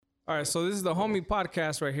All right, so this is the homie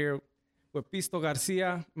podcast right here with Pisto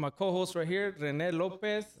Garcia, my co-host right here, Rene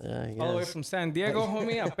Lopez, all the way from San Diego,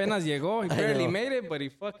 homie. Apenas llegó. He barely made it, but he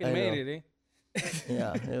fucking made it, eh?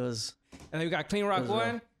 Yeah, it was. And then we got Cleen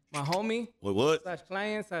Rockone, my homie. What? Slash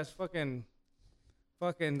client, slash fucking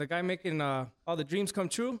the guy making all the dreams come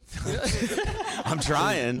true. I'm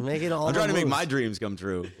trying. Making all I'm the trying to make moves. my dreams come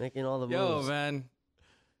true. Making all the Yo, moves. man.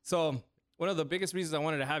 So one of the biggest reasons I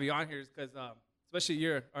wanted to have you on here is because, especially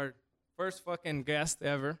you're our first fucking guest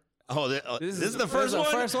ever. Oh, this is the first one?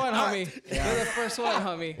 The first one, homie. You're the first one,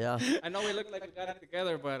 homie. Yeah. I know we look like we got it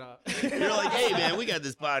together, but You're like, hey man, we got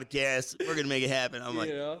this podcast. We're gonna make it happen. I'm like,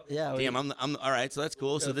 you know? Yeah. damn, I'm all right. So that's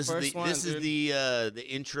cool. So this first one, is the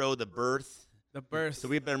intro, the birth. The birth. So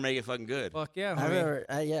we better make it fucking good. Fuck yeah, I've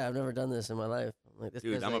homie. never done this in my life. I'm like, this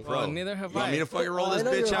Dude, guy's I'm a like, pro. Well, neither have You want I. me to fucking roll I this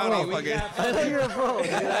know bitch you're out? a I'll pro. fucking. I know you're a pro.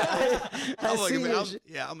 Dude. I see your shit.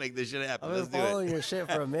 I'll make this shit happen. I've Let's been do following it. your shit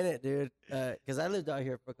for a minute, dude. Because I lived out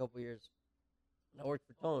here for a couple years. I worked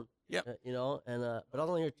for Tone. Yep. You know, and but I was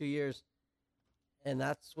only here 2 years, and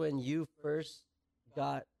that's when you first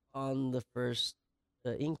got on the first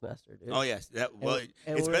Ink Master, dude. Oh yes, and it's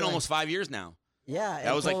we're been like- almost 5 years now. Yeah.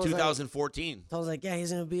 That was like Tone 2014. I was like, yeah,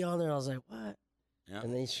 he's gonna be on there. I was like, what? Yeah.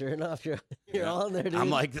 And then sure enough, you're Yeah. on there, dude. I'm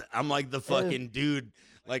like the fucking dude.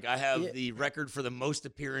 Like I have Yeah. the record for the most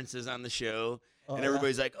appearances on the show, Oh, and yeah.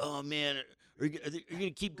 everybody's like, "Oh man, are you gonna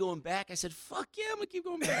keep going back?" I said, "Fuck yeah, I'm gonna keep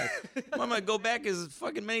going back. I'm gonna go back as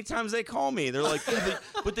fucking many times they call me. They're like, yeah,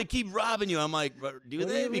 but they keep robbing you." I'm like, "But do What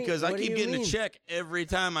do they?" you mean? Because I What do keep you getting a mean? check every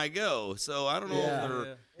time I go, so I don't know. Yeah.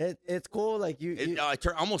 If they're, It's cool, like you I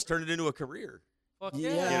almost turned it into a career. Fuck Yeah.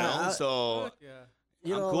 yeah. You know, I- so Fuck yeah.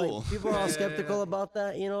 you I'm know, cool. like, people are all Yeah. skeptical about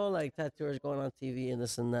that, you know, like tattooers going on TV and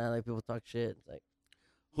this and that, like people talk shit. It's like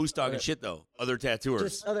who's talking shit though? Other tattooers.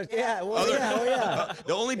 just other, yeah, well, Other- yeah.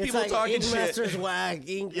 The only It's people like talking Ink shit. Masters wag,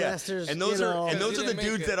 Ink Masters, and those you are know. and those are the Didn't make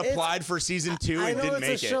dudes it. that It's- applied for season 2 I and know didn't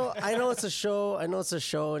it's make a show. it. I know it's a show. I know it's a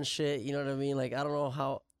show and shit. You know what I mean? Like I don't know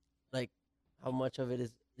how much of it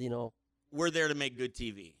is, you know. We're there to make good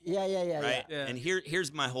TV. Yeah, Right? Yeah. And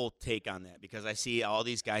here's my whole take on that, because I see all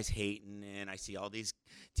these guys hating, and I see all these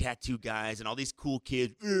tattoo guys and all these cool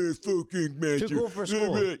kids. Fucking master. Too cool for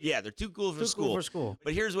school. Yeah, they're too cool for Too school. cool for school.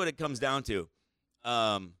 But here's what it comes down to.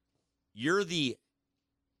 You're the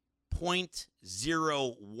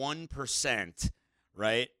 0.01%,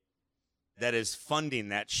 right, that is funding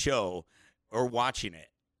that show or watching it,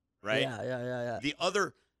 right? Yeah. The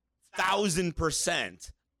other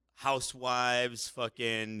 1,000%, housewives,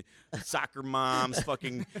 fucking soccer moms,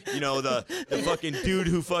 fucking, you know, the fucking dude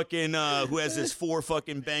who fucking who has this 4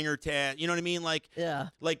 fucking banger tat. You know what I mean? Like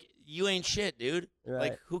you ain't shit, dude. Right.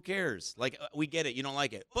 Like who cares? Like we get it. You don't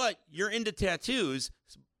like it, but you're into tattoos,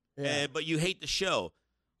 Yeah. but you hate the show.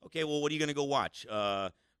 Okay, well, what are you gonna go watch?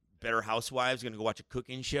 Better Housewives? Gonna go watch a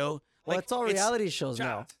cooking show? Well, Like, it's all reality shows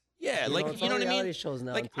now. chopped. Yeah, You like know, it's you know all what I reality mean. shows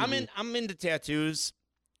now Like on TV. I'm into tattoos,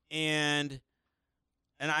 and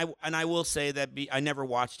I will say that I never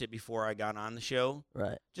watched it before I got on the show,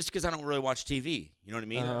 Right. just because I don't really watch TV. You know what I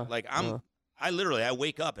mean? Uh-huh, Like I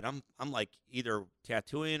wake up and I'm like either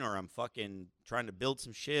tattooing or I'm fucking trying to build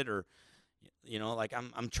some shit, or you know, like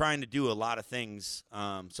I'm trying to do a lot of things.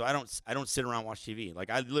 So I don't sit around and watch TV.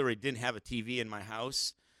 Like I literally didn't have a TV in my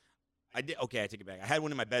house. I take it back. I had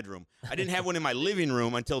one in my bedroom. I didn't have one in my living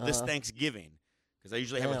room until this Thanksgiving, because I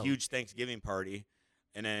usually have a Damn. huge Thanksgiving party,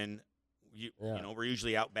 and then you know, we're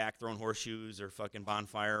usually out back throwing horseshoes or fucking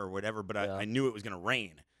bonfire or whatever. But I knew it was gonna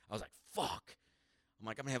rain. I was like, fuck. I'm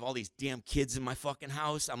like, I'm gonna have all these damn kids in my fucking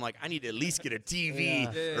house. I'm like, I need to at least get a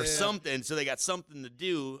TV or something, so they got something to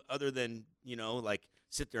do other than, you know, like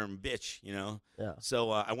sit there and bitch, you know. Yeah.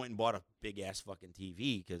 So I went and bought a big ass fucking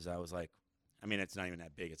TV, because I was like, I mean, it's not even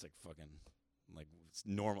that big. It's like fucking, like it's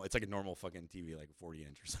normal. It's like a normal fucking TV, like a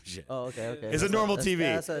 40-inch or some shit. Oh, okay. It's a normal TV.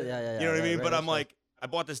 Yeah. You know what I mean? right, But I'm right. like, I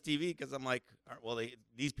bought this TV because I'm like, all right, well,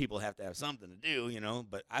 these people have to have something to do, you know.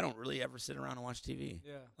 But I don't really ever sit around and watch TV.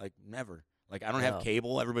 Yeah. Like never. Like I don't have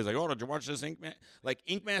cable. Everybody's like, oh, did you watch this Ink Master? Like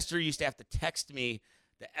Ink Master used to have to text me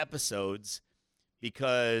the episodes,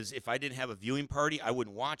 because if I didn't have a viewing party, I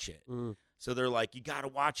wouldn't watch it. So they're like, you got to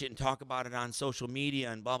watch it and talk about it on social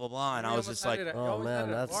media and blah blah blah. And I was just like, oh man,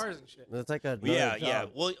 that's like a yeah.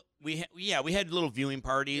 Well, we had little viewing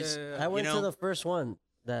parties. I went you to know, the first one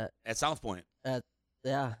that at South Point. at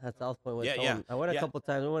South Point with Yeah, Tone. yeah. I went a Yeah. couple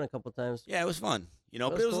times. We went a couple times. Yeah, it was fun. You know,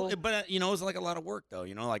 It but was cool. you know, it was like a lot of work though.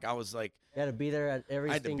 You know, like I was like, You had to be there at every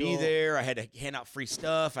I had to single. be there. I had to hand out free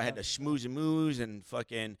stuff. I had to schmooze and moose and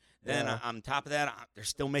fucking. Then Yeah. on top of that, they're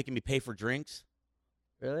still making me pay for drinks.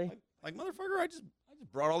 Really? Like motherfucker, I just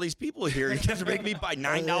just brought all these people here. You guys are making me buy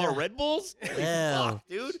 $9 Red Bulls? Yeah. Fuck,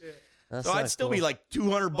 dude. That's So I'd not still cool. be like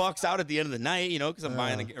 $200 out at the end of the night, you know, because I'm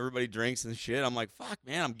buying everybody drinks and shit. I'm like, fuck,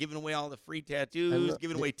 man, I'm giving away all the free tattoos,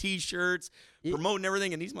 giving away T-shirts, promoting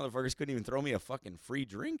everything, and these motherfuckers couldn't even throw me a fucking free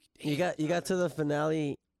drink. Damn. You got to the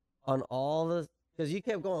finale on all the because you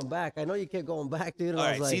kept going back. I know you kept going back, dude. And All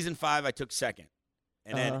I right, was like, season 5, I took second,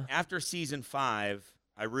 and then after season 5,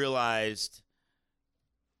 I realized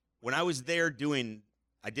when I was there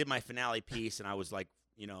I did my finale piece, and I was like,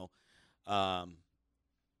 you know,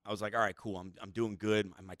 I was like, all right, cool. I'm doing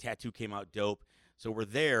good. My tattoo came out dope. So we're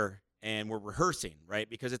there and we're rehearsing, right?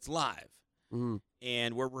 Because it's live. mm-hmm.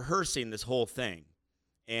 And we're rehearsing this whole thing.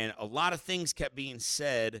 And a lot of things kept being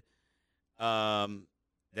said that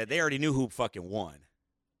they already knew who fucking won.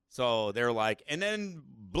 So they're like, and then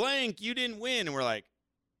blank, you didn't win. And we're like,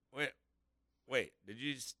 wait, did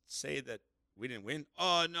you just say that we didn't win?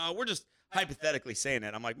 Oh, no, we're just hypothetically saying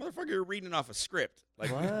that. I'm like, motherfucker, you're reading off a script.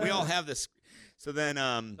 Like, we all have this. So then,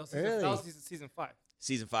 that was season 5.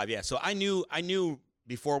 Season 5, yeah. So I knew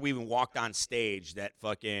before we even walked on stage that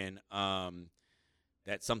fucking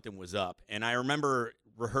that something was up. And I remember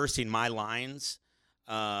rehearsing my lines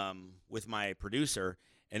with my producer,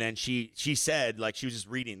 and then she said, like, she was just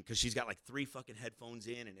reading because she's got like 3 fucking headphones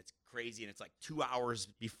in, and it's crazy, and it's like 2 hours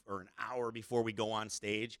or an hour before we go on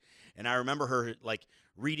stage. And I remember her like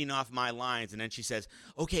reading off my lines, and then she says,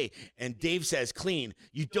 okay, and Dave says, Cleen,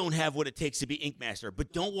 you don't have what it takes to be Ink Master,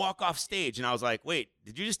 but don't walk off stage. And I was like, wait,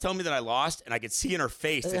 did you just tell me that I lost? And I could see in her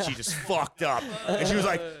face that she just fucked up. And she was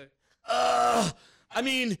like, I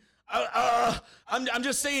mean, I'm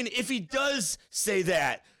just saying, if he does say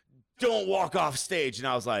that, don't walk off stage. And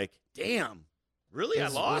I was like, damn, really? I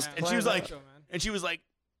lost? And she was like,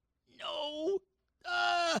 no,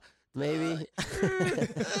 maybe.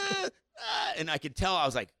 And I could tell, I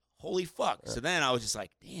was like, holy fuck. So then I was just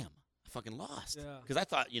like, damn, I fucking lost. Because I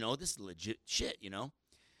thought, this is legit shit,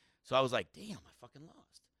 So I was like, damn, I fucking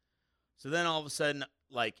lost. So then all of a sudden,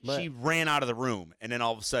 like, she ran out of the room. And then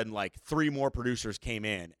all of a sudden, like, 3 more producers came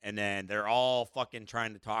in. And then they're all fucking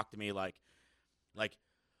trying to talk to me like, blah,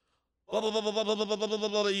 blah, blah, blah, blah, blah, blah, blah, blah,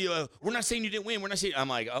 blah, blah. We're not saying you didn't win. We're not saying. I'm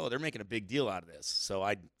like, oh, they're making a big deal out of this. So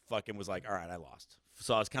I fucking was like, all right, I lost.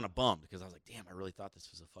 So I was kind of bummed because I was like, damn, I really thought this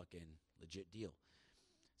was a fucking legit deal.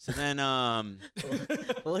 So then,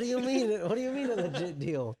 What do you mean? What do you mean a legit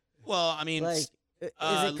deal? Well, I mean, like, is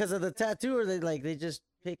it because of the tattoo, or they just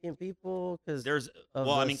picking people because there's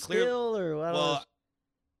skill clear or what?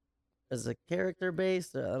 Is a character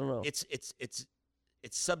based? I don't know. It's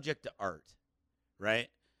subject to art, right?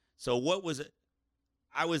 So what was it?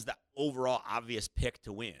 I was the overall obvious pick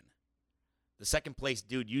to win. The second place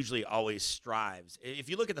dude usually always strives. If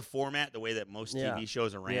you look at the format, the way that most TV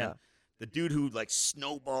shows are ran, the dude who like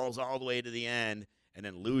snowballs all the way to the end and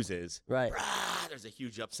then loses, right? There's a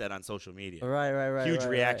huge upset on social media. Right. Huge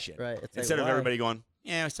reaction. Right. It's Instead like, of everybody going,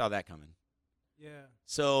 yeah, I saw that coming. Yeah.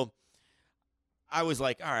 So I was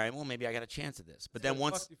like, all right, well, maybe I got a chance at this. But then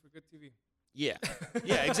once, fuck you for good TV. Yeah,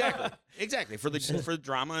 exactly for the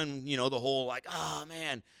drama and the whole like, oh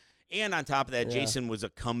man. And on top of that, Jason was a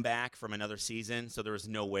comeback from another season, so there was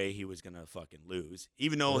no way he was gonna fucking lose.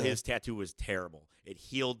 Even though his tattoo was terrible, it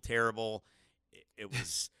healed terrible. It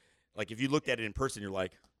was like if you looked at it in person, you're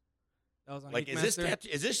like, that was on like is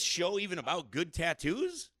this show even about good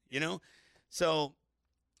tattoos? So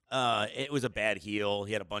it was a bad heel.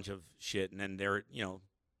 He had a bunch of shit, and then there,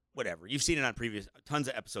 whatever. You've seen it on previous tons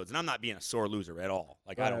of episodes, and I'm not being a sore loser at all.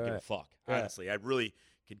 Like I don't give a fuck. Honestly, I really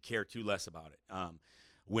could care too less about it.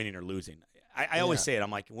 Winning or losing. I always say it.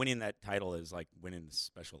 I'm like, winning that title is like winning the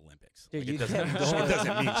Special Olympics. Dude, like, it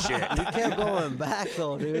doesn't mean shit. You kept going back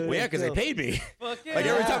though, dude. Well, yeah, because they paid me. Fuck yeah. Like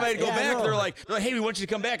every time I had to go back, they're like, hey, we want you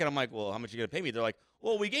to come back. And I'm like, well, how much are you going to pay me? They're like,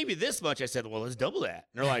 well, we gave you this much. I said, well, let's double that.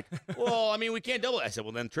 And they're like, well, I mean, we can't double it. I said,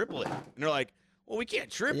 well, then triple it. And they're like, well, we can't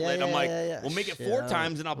triple it. I'm like, well, make it 4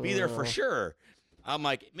 times and I'll be there for sure. I'm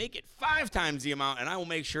like, make it 5 times the amount and I will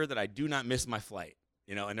make sure that I do not miss my flight.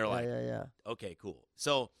 And they're like, okay, cool.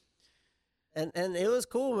 So. And it was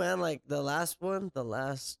cool, man. Like the last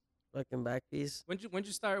fucking back piece. When'd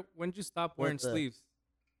you stop wearing sleeves?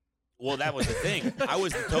 Well, that was the thing. I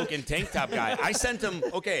was the token tank top guy. I sent them.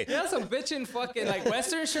 Okay. Yeah, some bitching fucking like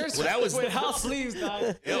Western shirts. Well, that was with house sleeves,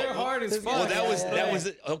 dog. They're hard as fuck. Well, that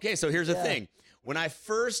was okay. So here's the thing. When I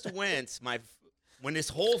first went, when this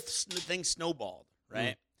whole thing snowballed,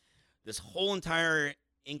 right? This whole entire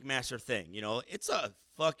Ink Master thing, it's a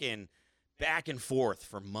fucking back and forth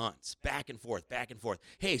for months, back and forth.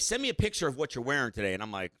 Hey, send me a picture of what you're wearing today, and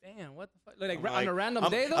I'm like, damn, what the fuck? Like on a random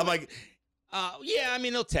day though. I'm like, yeah, I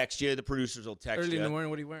mean they'll text you. The producers will text you early in the morning.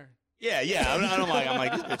 What are you wearing? I'm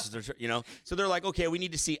like, these bitches are, you know. So they're like, okay, we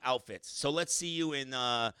need to see outfits. So let's see you in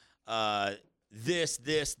this,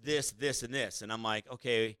 and this. And I'm like,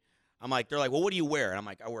 okay. They're like, well, what do you wear? And I'm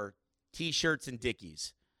like, I wear T-shirts and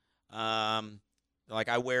Dickies. They're like,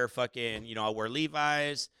 I wear fucking, you know, I'll wear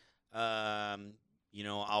Levi's. You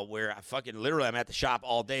know, literally, I'm at the shop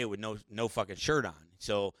all day with no fucking shirt on.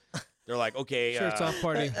 So they're like, okay. Shirts off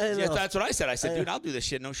party. Yeah, that's what I said. I said, dude, I'll do this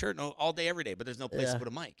shit, no shirt, all day, every day. But there's no place to put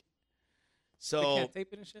a mic. So they can't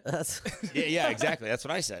tape it and shit? yeah, exactly. That's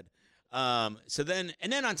what I said. So then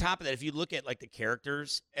on top of that, if you look at like the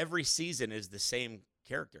characters, every season is the same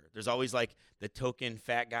character. There's always like the token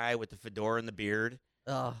fat guy with the fedora and the beard.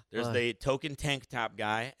 There's the token tank top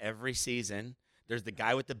guy every season. There's the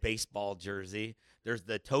guy with the baseball jersey. There's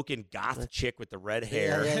the token goth chick with the red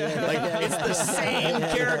hair. It's the same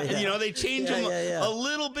character. You know, they change them a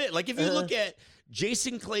little bit. Like if you look at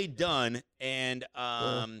Jason Clay Dunn and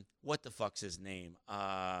what the fuck's his name?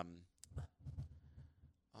 Oh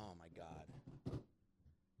my God,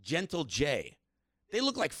 Gentle J. They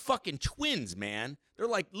look like fucking twins, man. They're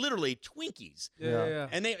like literally Twinkies. Yeah.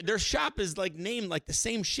 And their shop is like named like the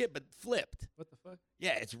same shit but flipped. What the fuck?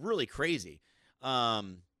 Yeah, it's really crazy.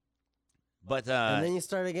 But and then you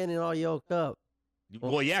started getting all yoked up.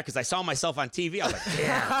 Well, yeah, because I saw myself on TV. I was like,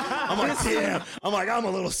 damn. I'm like, I'm a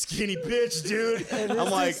little skinny bitch, dude. And I'm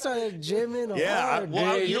like, started gymming. Yeah.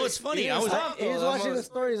 Hard, you know what's funny? He was watching the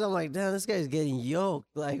stories. I'm like, damn, this guy's getting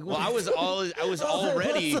yoked. Like, well, I was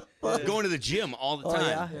already going to the gym all the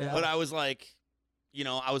time. Yeah. But I was like, you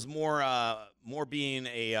know, I was more being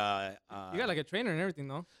a. You got like a trainer and everything,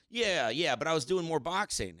 though. Yeah, but I was doing more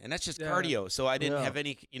boxing, and that's just cardio. So I didn't have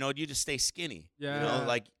any. You know, you just stay skinny. Yeah. You know,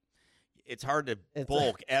 like. It's hard to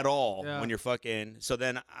bulk at all when you're fucking. So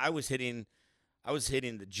then I was hitting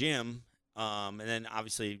the gym, and then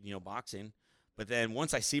obviously boxing. But then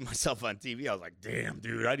once I see myself on TV, I was like, damn,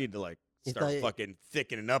 dude, I need to like start fucking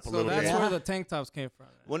thickening up a little bit. So that's where the tank tops came from.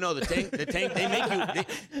 Well, no, the tank. They make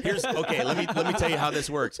you. Here's okay. Let me tell you how this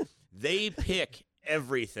works. They pick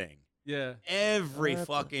everything. Yeah. Every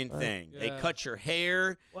fucking thing. Yeah. They cut your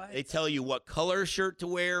hair. What? They tell you what color shirt to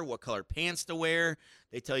wear, what color pants to wear.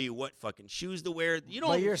 They tell you what fucking shoes to wear. You don't.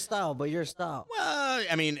 But your style. Well,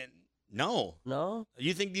 I mean, no. No?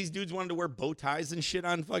 You think these dudes wanted to wear bow ties and shit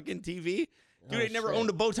on fucking TV? Dude, they never owned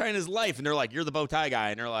a bow tie in his life. And they're like, you're the bow tie guy.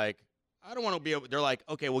 And they're like, I don't want to be able. They're like,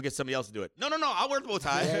 okay, we'll get somebody else to do it. No, I'll wear the bow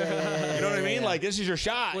tie. You know what I mean? Like, this is your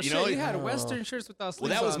shot. Well, you know? You had Western shirts without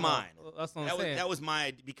sleeves. Well, that was mine. That's what I'm saying. That was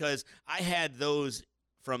my, because I had those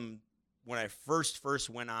from when I first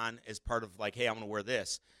went on as part of like, hey, I'm going to wear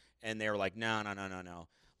this. And they were like, no.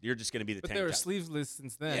 You're just going to be the tank top. But they were sleeveless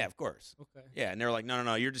since then. Yeah, of course. Okay. Yeah, and they're like,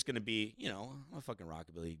 no, you're just going to be, I'm a fucking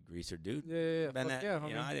rockabilly greaser dude. Yeah.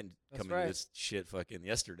 I didn't come into this shit fucking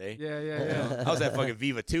yesterday. Yeah. I was at fucking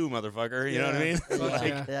Viva 2, motherfucker. You know what I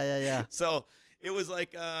mean? Yeah. So it was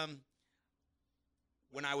like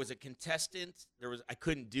when I was a contestant, I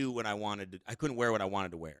couldn't do what I wanted to. I couldn't wear what I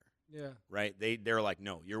wanted to wear. Yeah. Right? They were like,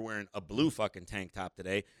 no, you're wearing a blue fucking tank top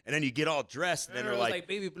today. And then you get all dressed, and then they're like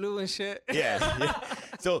baby blue and shit. Yeah.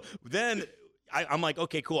 So then I'm like,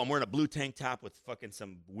 okay, cool. I'm wearing a blue tank top with fucking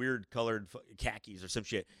some weird colored khakis or some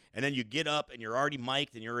shit. And then you get up and you're already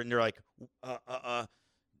mic'd and you're in there like,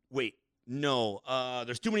 wait, no,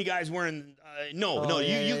 there's too many guys wearing,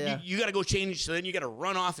 you got to go change. So then you got to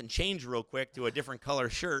run off and change real quick to a different color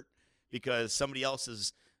shirt because somebody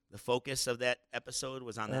else's, the focus of that episode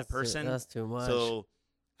was on that person. That's too much. So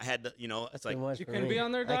I had to, it's like, you can be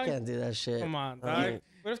on there, dog? I can't do that shit. Come on, dog.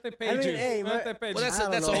 What if they paid you? Hey, what if they paid you? Well,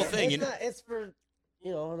 that's the whole thing. It's for,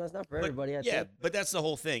 that's not for everybody. I think. But that's the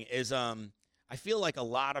whole thing is, I feel like a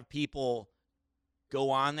lot of people go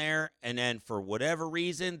on there and then for whatever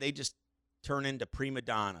reason, they just turn into prima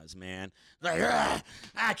donnas, man. Like,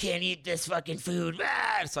 I can't eat this fucking food.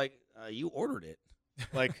 It's like, you ordered it.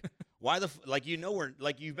 Like, why we're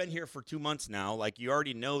like, you've been here for 2 months now. Like, you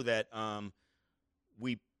already know that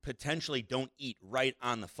we potentially don't eat right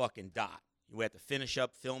on the fucking dot. We have to finish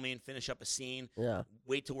up filming, finish up a scene,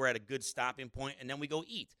 wait till we're at a good stopping point, and then we go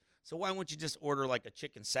eat. So why won't you just order like a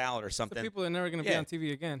chicken salad or something? The people are never going to be on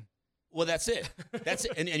TV again. Well, that's it. That's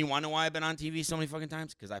it. And you want to know why I've been on TV so many fucking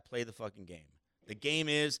times? Because I play the fucking game. The game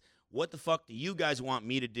is, what the fuck do you guys want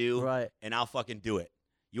me to do? Right. And I'll fucking do it.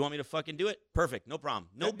 You want me to fucking do it? Perfect. No problem.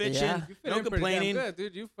 No bitching. No complaining. Good,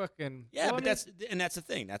 dude. You fucking. Yeah, but that's the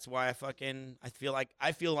thing. That's why I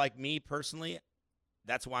feel like me personally,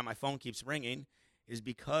 that's why my phone keeps ringing, is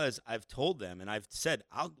because I've told them and I've said,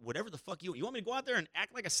 whatever the fuck you want me to go out there and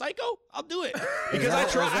act like a psycho? I'll do it. Because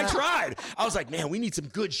I tried. I was like, man, we need some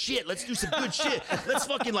good shit. Let's do some good shit. Let's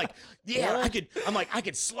fucking I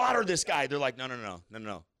could slaughter this guy. They're like, no.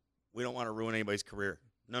 We don't want to ruin anybody's career.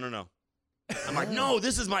 No. I'm like, no,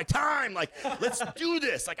 this is my time. Like, let's do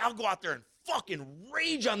this. Like, I'll go out there and fucking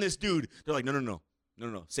rage on this dude. They're like, no.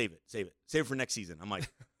 Save it for next season. I'm like,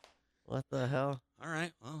 what the hell? All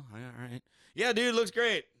right. Well, all right. Yeah, dude, looks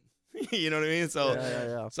great. You know what I mean? So,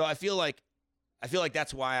 yeah. So I feel like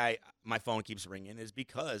that's why my phone keeps ringing is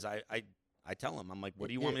because I tell him, I'm like, what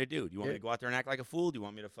do you want me to do? Do you want me to go out there and act like a fool? Do you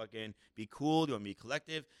want me to fucking be cool? Do you want me to be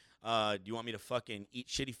collective? Do you want me to fucking eat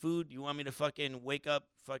shitty food? Do you want me to fucking wake up?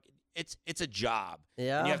 It's a job.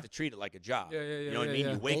 Yeah. And you have to treat it like a job. Yeah. You know what I mean?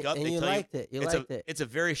 Yeah. You wake up. And they you tell liked it. You liked it. It's a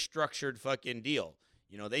very structured fucking deal.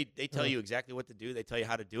 You know, they tell you exactly what to do. They tell you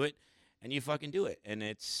how to do it, and you fucking do it. And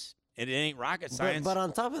it ain't rocket science. But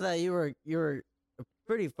on top of that, you were a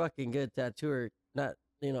pretty fucking good tattooer. Not,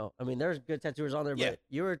 I mean, there's good tattooers on there, but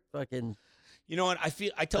you were fucking. You know what? I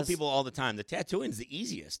tell people all the time, the tattooing's the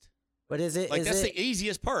easiest. But is it like that's the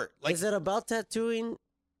easiest part? Like, is it about tattooing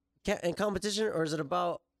in competition, or is it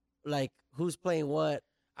about like who's playing what?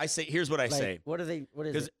 I say, here's what I say. What are they? What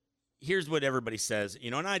is it? Here's what everybody says,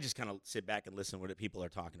 and I just kind of sit back and listen to what people are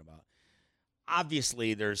talking about.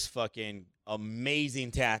 Obviously, there's fucking amazing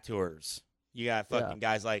tattooers. You got fucking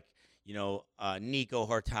guys like, Nico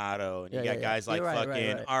Hurtado, and you got guys like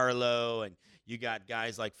fucking Arlo, and you got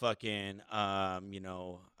guys like fucking,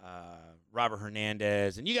 Robert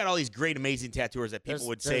Hernandez, and you got all these great, amazing tattooers that people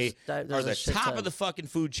would say are the top of the fucking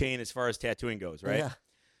food chain as far as tattooing goes, right? Yeah.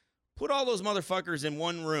 Put all those motherfuckers in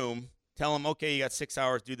one room. Tell them, okay, you got 6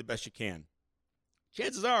 hours, do the best you can.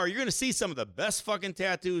 Chances are you're going to see some of the best fucking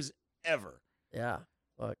tattoos ever. Yeah.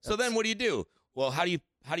 So then what do? Well, how are you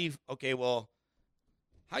going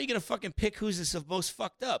to fucking pick who's the most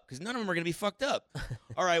fucked up? Because none of them are going to be fucked up.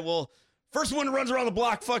 All right, well, first one who runs around the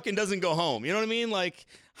block fucking doesn't go home. You know what I mean? Like,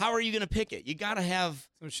 how are you going to pick it? You got to have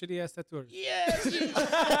some shitty-ass tattooers. Yes. You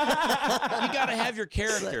got to have your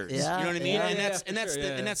characters. Yeah, you know what I mean? yeah.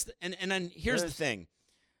 And then here's the thing.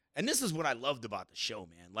 And this is what I loved about the show,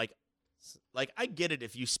 man. Like I get it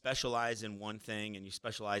if you specialize in one thing and you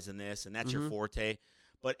specialize in this and that's your forte.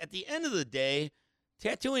 But at the end of the day,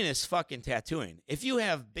 tattooing is fucking tattooing. If you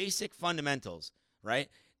have basic fundamentals, right?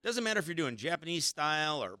 Doesn't matter if you're doing Japanese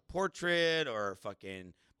style or portrait or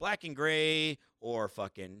fucking black and gray or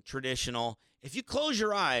fucking traditional. If you close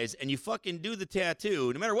your eyes and you fucking do the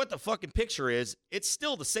tattoo, no matter what the fucking picture is, it's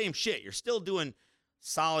still the same shit. You're still doing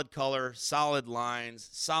solid color, solid lines,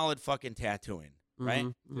 solid fucking tattooing, right?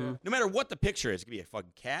 Yeah. No matter what the picture is. It could be a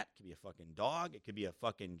fucking cat, it could be a fucking dog, it could be a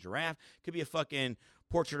fucking giraffe, it could be a fucking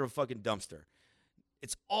portrait of a fucking dumpster.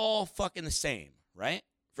 It's all fucking the same, right?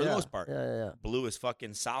 For the most part. Yeah. Blue is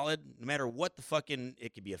fucking solid. No matter what the fucking,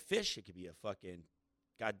 it could be a fish, it could be a fucking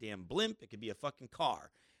goddamn blimp, it could be a fucking car.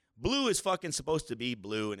 Blue is fucking supposed to be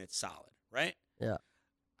blue and it's solid, right? Yeah.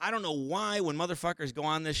 I don't know why when motherfuckers go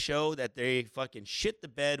on this show that they fucking shit the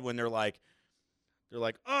bed when they're like,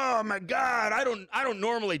 oh my God, I don't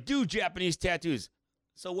normally do Japanese tattoos.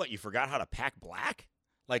 So what, you forgot how to pack black?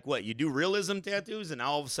 Like what, you do realism tattoos and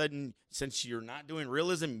now all of a sudden, since you're not doing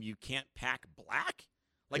realism, you can't pack black?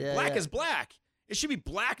 Like black is black. It should be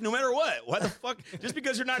black no matter what. Why the fuck? Just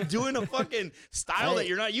because you're not doing a fucking style that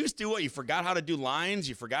you're not used to, what, you forgot how to do lines?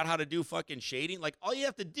 You forgot how to do fucking shading? Like, all you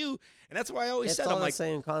have to do, and that's why I always said, I'm like,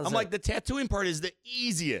 the tattooing part is the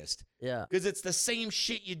easiest. Yeah. Because it's the same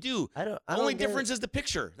shit you do. The I only don't get difference is the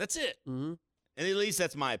picture. That's it. Mm-hmm. And at least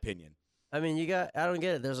that's my opinion. I mean, I don't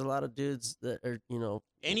get it. There's a lot of dudes that are,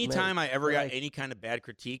 Anytime I ever got any kind of bad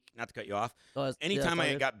critique, not to cut you off, anytime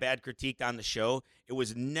I got bad critiqued on the show, it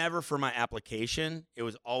was never for my application. It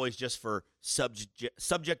was always just for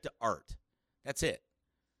subject to art. That's it.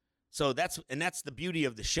 So that's the beauty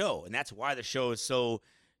of the show, and that's why the show is so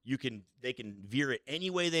they can veer it any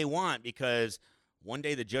way they want, because one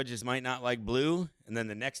day the judges might not like blue, and then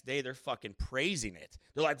the next day they're fucking praising it.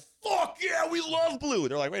 They're like, fuck yeah, we love blue.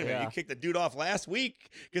 They're like, wait a minute, you kicked the dude off last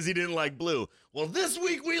week because he didn't like blue. Well, this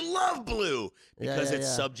week we love blue because it's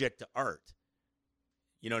subject to art.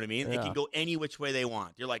 You know what I mean? Yeah. It can go any which way they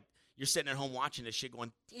want. You're sitting at home watching this shit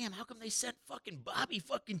going, damn, how come they sent fucking Bobby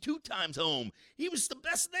fucking 2 times home? He was the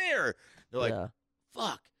best there. They're like,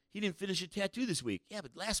 fuck. He didn't finish a tattoo this week. Yeah,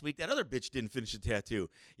 but last week that other bitch didn't finish a tattoo.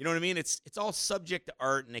 You know what I mean? It's all subject to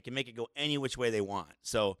art, and they can make it go any which way they want.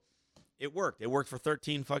 So it worked. It worked for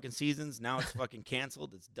 13 fucking seasons. Now it's fucking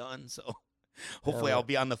canceled. It's done. So hopefully I'll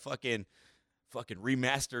be on the fucking fucking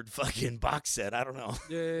remastered fucking box set. I don't know.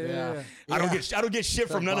 Yeah. I don't get shit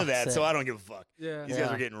from none of that, so I don't give a fuck. Yeah. These guys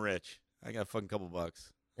are getting rich. I got a fucking couple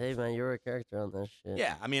bucks. Hey man, you're a character on that shit.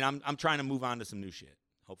 Yeah, I mean, I'm trying to move on to some new shit.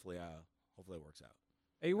 Hopefully it works out.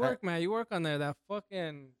 Hey, you work, man. You work on there. That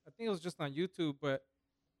fucking, I think it was just on YouTube, but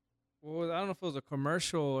I don't know if it was a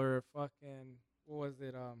commercial or fucking, what was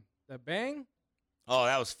it? The Bang? Oh,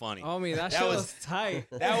 that was funny. Oh, me, that shit was tight.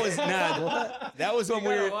 That was not. That was when we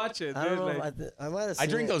were watch it. I Dude, don't know. like, I might have. I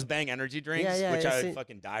drink those Bang energy drinks, which I would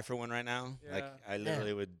fucking die for one right now. Yeah. Like I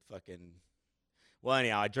literally would fucking. Well,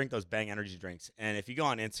 anyhow, I drink those Bang energy drinks, and if you go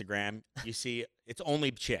on Instagram, you see it's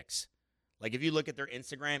only chicks. Like if you look at their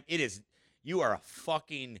Instagram, you are a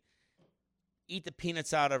fucking eat the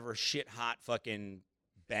peanuts out of her shit hot fucking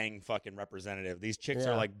Bang fucking representative. These chicks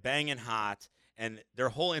are like banging hot, and their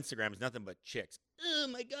whole Instagram is nothing but chicks. Oh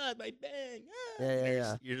my god, my Bang! Ah.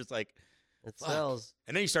 Yeah. You're just like. It Fuck. sells.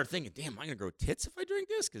 And then you start thinking, damn, am I going to grow tits if I drink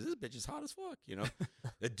this? Because this bitch is hot as fuck, you know?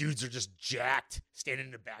 The dudes are just jacked, standing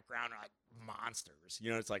in the background like monsters. You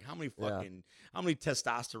know, it's like, how many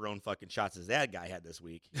testosterone fucking shots has that guy had this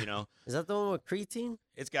week, you know? Is that the one with creatine?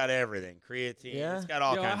 It's got everything. Creatine. Yeah? It's got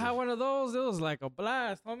all I kinds had of one of those. It was like a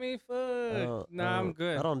blast, homie. Fuck. I'm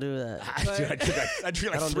good. I don't do that. I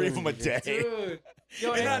drink like 3 of them a day. Dude.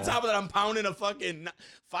 Yo, And on top of that, I'm pounding a fucking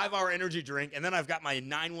 5-hour energy drink, and then I've got my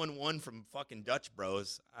 911 from fucking Dutch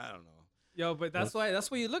Bros. I don't know. Yo, but that's what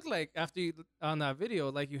you look like after you on that video.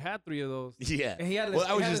 Like you had 3 of those. Yeah. And he had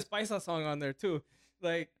a Spice House song on there too.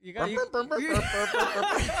 Like you got. We were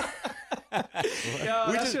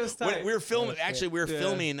filming. Actually, we were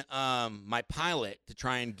filming my pilot to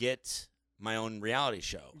try and get my own reality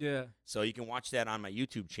show. Yeah. So you can watch that on my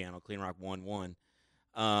YouTube channel, Cleen Rockone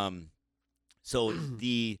 11. So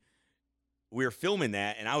we were filming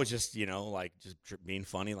that, and I was just, like just being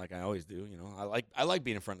funny, like I always do. I like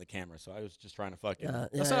being in front of the camera, so I was just trying to fucking.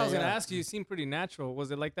 That's what I was gonna ask you. You seem pretty natural.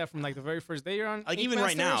 Was it like that from like the very first day you're on? Like even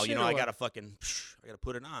right now, I gotta put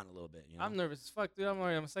it on a little bit. I'm nervous as fuck, dude. I'm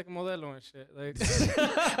a second modelo and shit. Like,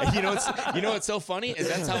 you know what's so funny is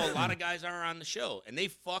that's how a lot of guys are on the show, and they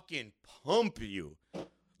fucking pump you.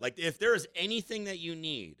 Like if there's anything that you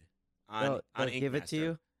need on give it to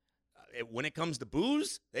you. When it comes to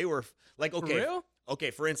booze, they were like, okay, for real?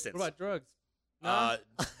 Okay, for instance, what about drugs? No?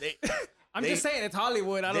 I'm just saying it's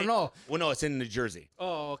Hollywood. I don't know. Well, no, it's in New Jersey.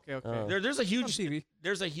 Oh, okay. There's a huge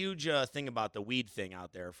thing about the weed thing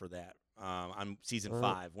out there for that. On season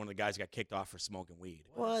 5, one of the guys got kicked off for smoking weed.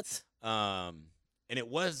 What? And it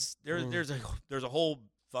was there's a whole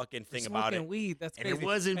fucking thing about it. Weed. That's crazy. And it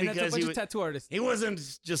wasn't because he was tattoo artist. He wasn't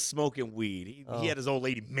just smoking weed. He had his old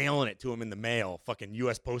lady mailing it to him in the mail, fucking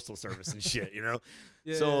U.S. Postal Service and shit,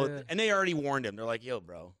 And they already warned him. They're like, yo,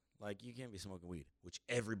 bro, like you can't be smoking weed, which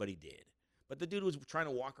everybody did. But the dude was trying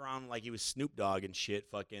to walk around like he was Snoop Dogg and shit,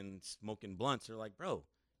 fucking smoking blunts. They're like, bro,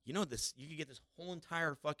 you could get this whole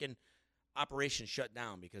entire fucking operation shut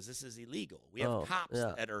down because this is illegal. We have cops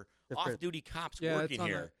that are off-duty cops working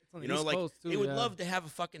here. They would love to have a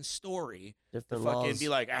fucking story to fucking be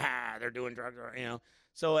like, they're doing drugs,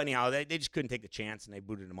 So anyhow, they just couldn't take the chance and they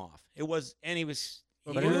booted him off. He was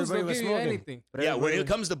But everybody was smoking. Anything. Yeah, when it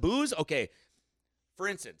comes to booze, okay. For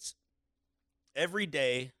instance, every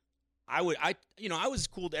day, we're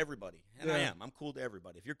cool to everybody, and I am. I'm cool to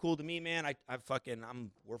everybody. If you're cool to me, man,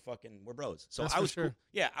 we're bros. So that's I was cool. Cool.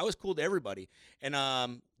 Yeah, I was cool to everybody.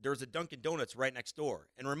 And there's a Dunkin' Donuts right next door.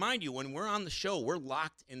 And remind you, when we're on the show, we're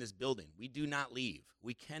locked in this building. We do not leave.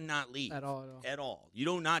 We cannot leave at all. You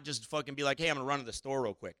do not just fucking be like, hey, I'm gonna run to the store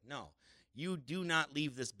real quick. No, you do not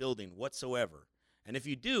leave this building whatsoever. And if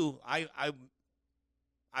you do, I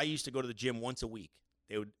used to go to the gym once a week.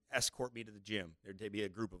 They would escort me to the gym. There'd be a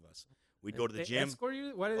group of us. We'd go to the gym. Escort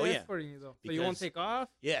you? Why are they escorting you though? So you won't take off?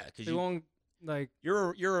 Yeah, because you won't like.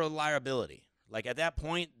 You're a liability. Like at that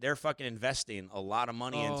point, they're fucking investing a lot of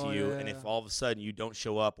money into you, and if all of a sudden you don't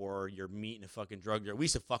show up or you're meeting a fucking drug dealer, we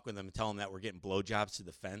used to fuck with them and tell them that we're getting blowjobs through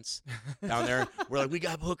the fence down there. We're like, we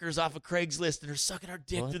got hookers off of Craigslist and they're sucking our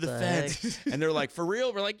dick through the fence, and they're like, for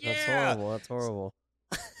real? We're like, yeah. That's horrible.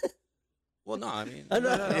 Well, no, I mean,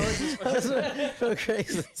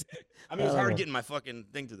 Craigslist. I mean, it was hard getting my fucking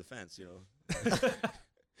thing through the fence,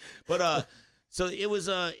 But so it was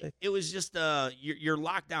just you're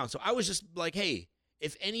locked down. So I was just like, hey,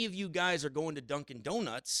 if any of you guys are going to Dunkin'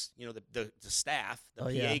 Donuts, the staff, the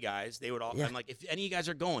PA guys, they would all. I'm like, if any of you guys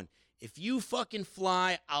are going, if you fucking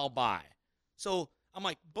fly, I'll buy. So I'm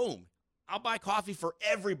like, boom, I'll buy coffee for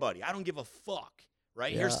everybody. I don't give a fuck.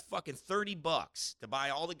 Right? Here's fucking $30 to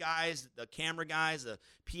buy all the guys, the camera guys, the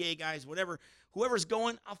PA guys, whatever. whoever's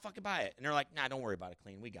going, I'll fucking buy it. And they're like, nah, don't worry about it,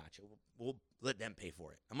 Cleen. We got you. We'll let them pay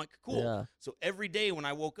for it. I'm like, cool. Yeah. So every day when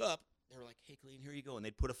I woke up, they were like, hey, Cleen, here you go. And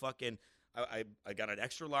they'd put a fucking, I got an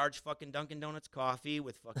extra large fucking Dunkin' Donuts coffee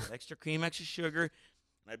with fucking extra cream, extra sugar.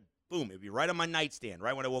 And boom, it'd be right on my nightstand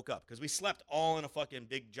right when I woke up. Because we slept all in a fucking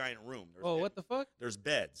big giant room. What the fuck? There's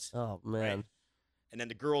beds. Oh, man. Right? And then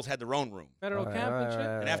the girls had their own room. Federal camp and shit?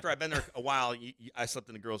 And after I've been there a while, I slept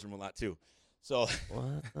in the girls' room a lot too. So,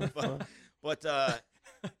 but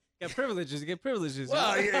Get privileges. Get privileges.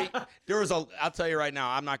 Well, there was I'll tell you right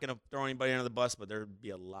now, I'm not going to throw anybody under the bus, but there'd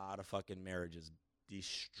be a lot of fucking marriages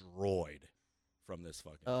destroyed from this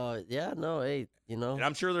fucking. Oh, yeah, no, hey, And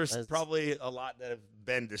I'm sure there's probably a lot that have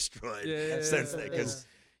been destroyed since then. Because,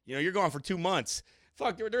 you're gone for 2 months.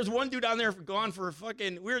 Fuck, there's one dude down there gone for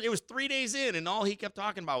fucking weird. It was 3 days in, and all he kept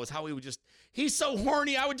talking about was how he would he's so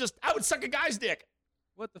horny, I would suck a guy's dick.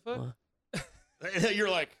 What the fuck?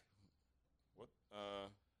 You're like, what?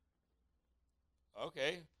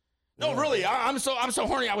 Okay. No, really, I'm so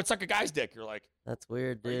horny, I would suck a guy's dick. You're like, that's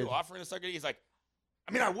weird, dude. Are you offering to suck it? He's like,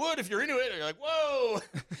 I mean, I would if you're into it. And you're like, whoa,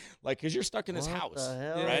 like, because you're stuck in this house,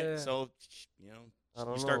 right? Yeah. So, I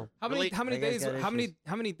don't you start. know. How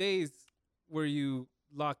many days were you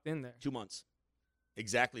locked in there? 2 months,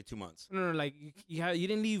 exactly 2 months. No, like you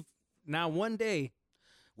didn't leave not one day.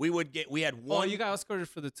 We had one. Oh, you got escorted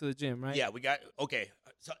to the gym, right? Yeah, we got. Okay,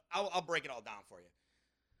 so I'll break it all down for you.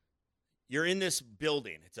 You're in this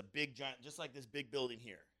building. It's a big giant, just like this big building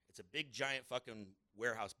here. It's a big giant fucking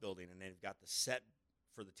warehouse building, and they've got the set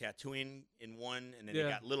for the tattooing in one, and then they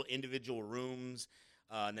got little individual rooms,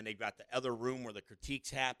 and then they've got the other room where the critiques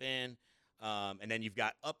happen, and then you've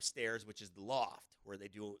got upstairs, which is the loft, where they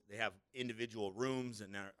have individual rooms,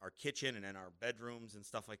 and our kitchen, and then our bedrooms and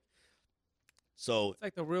stuff like. So it's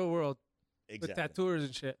like the real world, exactly. With tattooers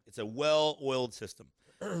and shit. It's a well-oiled system.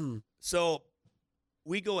 So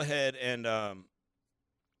we go ahead and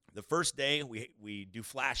the first day we do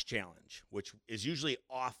flash challenge, which is usually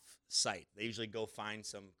off-site. They usually go find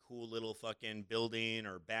some cool little fucking building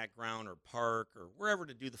or background or park or wherever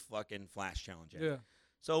to do the fucking flash challenge at. Yeah.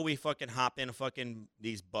 So we fucking hop in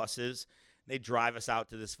these buses. They drive us out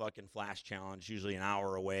to this fucking flash challenge, usually an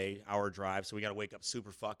hour away, hour drive. So we got to wake up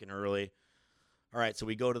super fucking early. All right, so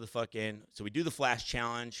we go to so we do the flash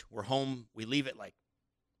challenge. We're home. We leave at like,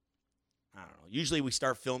 I don't know. Usually we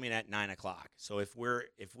start filming at 9 o'clock. So if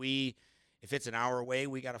it's an hour away,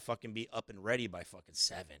 we got to fucking be up and ready by fucking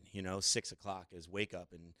 7, 6 o'clock is wake up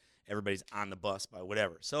and everybody's on the bus by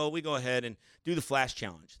whatever. So we go ahead and do the flash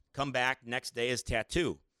challenge. Come back, next day is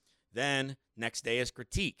tattoo. Then next day is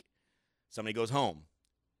critique. Somebody goes home.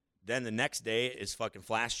 Then the next day is fucking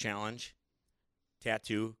flash challenge,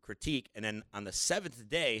 tattoo, critique. And then on the 7th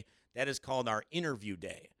day, that is called our interview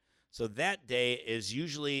day. So that day is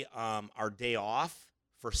usually our day off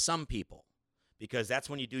for some people because that's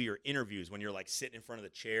when you do your interviews, when you're like sitting in front of the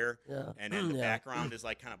chair and then the background is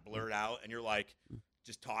like kind of blurred out and you're like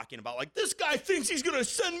just talking about like, this guy thinks he's going to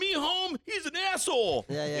send me home. He's an asshole.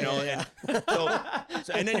 And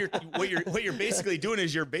then what you're basically doing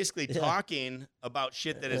is you're basically talking about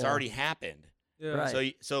shit that has already happened. Yeah.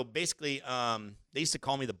 Right. So basically, they used to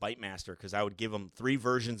call me the bite master because I would give them 3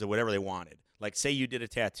 versions of whatever they wanted. Like, say you did a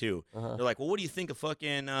tattoo. They're like, well, what do you think of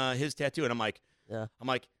fucking his tattoo? And I'm like,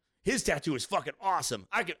 his tattoo is fucking awesome.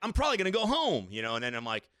 I'm probably going to go home, And then I'm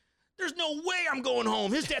like, there's no way I'm going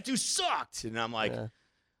home. His tattoo sucked. And I'm like,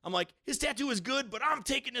 his tattoo is good, but I'm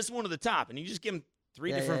taking this one to the top. And you just give them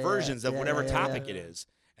 3 different versions of whatever topic it is.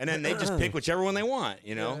 And then they just pick whichever one they want,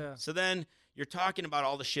 So then you're talking about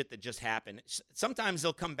all the shit that just happened. Sometimes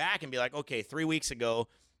they'll come back and be like, okay, 3 weeks ago,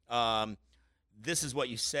 this is what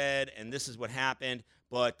you said, and this is what happened,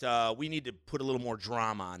 but we need to put a little more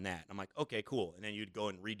drama on that. And I'm like, okay, cool. And then you'd go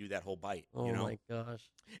and redo that whole bite. Oh, my gosh.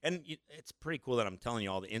 And it's pretty cool that I'm telling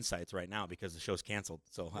you all the insights right now because the show's canceled,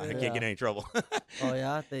 so I can't get in any trouble. Oh,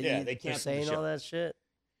 yeah? They canceled saying the show. all that shit?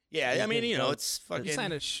 Yeah, I mean, it's fucking. You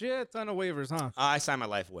signed a shit ton of waivers, huh? I signed my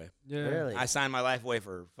life away. Yeah. Really? I signed my life away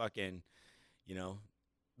for fucking,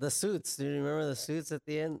 The suits. Do you remember the suits at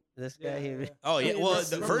the end? This guy. Oh yeah. Well,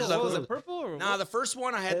 the first was it purple or nah, the first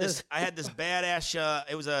one I had this badass.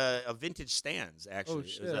 It was a vintage Stans actually.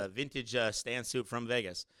 Oh, it was a vintage Stan suit from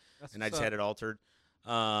Vegas, and I just had it altered.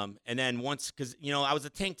 And then once, because I was a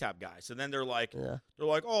tank top guy, so then they're like, oh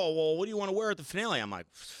well, what do you want to wear at the finale? I'm like,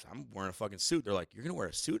 I'm wearing a fucking suit. They're like, you're gonna wear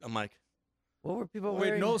a suit? I'm like, what were people Wait,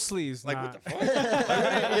 wearing? no sleeves. like, nah. what the fuck?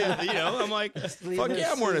 I'm like, fuck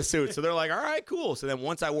yeah, I'm wearing a suit. So they're like, all right, cool. So then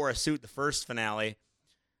once I wore a suit the first finale,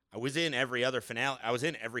 I was in every other finale. I was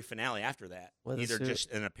in every finale after that, either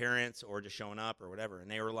just an appearance or just showing up or whatever.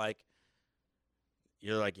 And they were like,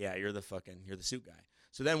 you're like, yeah, you're the suit guy.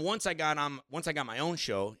 So then once I got my own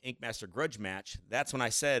show, Ink Master Grudge Match, that's when I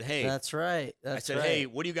said, hey. That's right. Hey,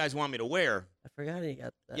 what do you guys want me to wear? I forgot he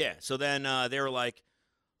got that. Yeah. So then they were like,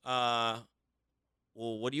 well,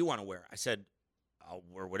 what do you want to wear? I said, I'll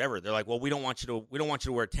wear whatever. They're like, well, we don't want you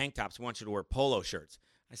to wear tank tops. We want you to wear polo shirts.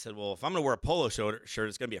 I said, well, if I'm going to wear a polo shirt, it's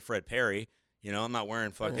going to be a Fred Perry. You know, I'm not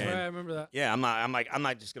wearing fucking. Right, I remember that. Yeah, I'm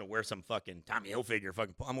not just going to wear some fucking Tommy Hilfiger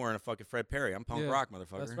fucking. I'm wearing a fucking Fred Perry. I'm punk rock,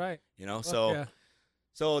 motherfucker. That's right. You know, Fuck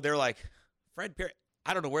so they're like, Fred Perry.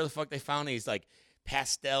 I don't know where the fuck they found these like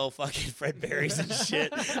pastel fucking Fred Perrys and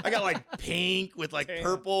shit. I got like pink with like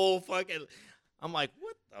purple fucking. I'm like,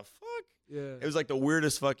 what the fuck? Yeah. It was like the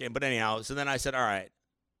weirdest fucking. But anyhow, so then I said, all right,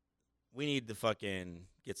 we need to fucking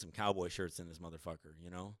get some cowboy shirts in this motherfucker,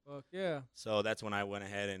 you know? Fuck yeah. So that's when I went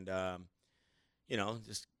ahead and, you know,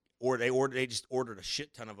 they just ordered a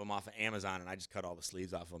shit ton of them off of Amazon, and I just cut all the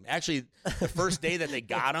sleeves off of them. Actually, the first day that they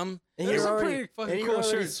got them, and you were already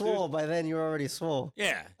swole. By then, you were already swole.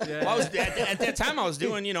 Yeah. Well, I was at that time. I was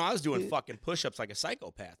doing fucking push-ups like a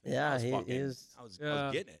psychopath. Man. Yeah, I was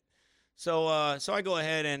getting it. So I go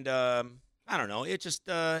ahead and I don't know. It just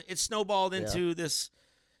it snowballed into this,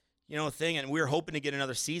 you know, thing, and we were hoping to get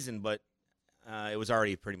another season, but it was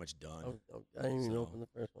already pretty much done. I didn't even open the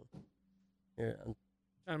first one. Here, I'm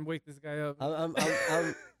trying to wake this guy up.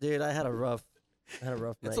 Dude, I had a rough night.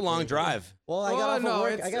 It's a long drive. Well, I got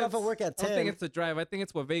off of work at 10. I don't think it's a drive. I think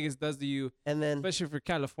it's what Vegas does to you. And then, especially for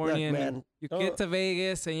California, man, you get to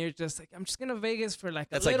Vegas and you're just like, I'm just gonna Vegas for like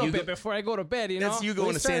a little bit before I go to bed. You know, that's you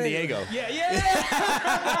going to San Diego. Yeah.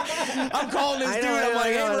 I'm calling this dude. I'm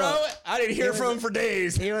like, hey, bro, I didn't hear from him for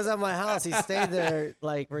days. He was at my house. He stayed there,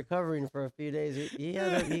 like recovering for a few days. He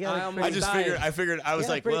got. I figured. I was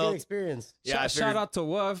like, well, good experience. Yeah. Shout out to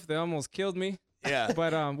Wuff. They almost killed me. Yeah.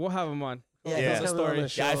 But we'll have him on. Yeah. Story.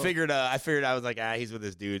 Yeah. I figured. I was like, he's with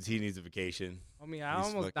his dudes. He needs a vacation. I mean, I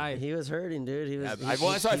almost died. He was hurting, dude. He was.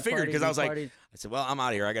 Well, that's what I figured because I was like, I said, well, I'm out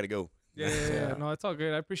of here. I got to go. Yeah. No, it's all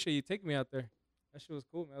good. I appreciate you taking me out there. That shit was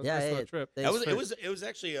cool, man. It was a nice trip. It was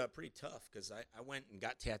actually pretty tough because I went and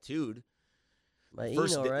got tattooed. My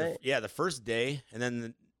Eno, right? The first day, and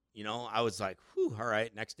then I was like, whew, all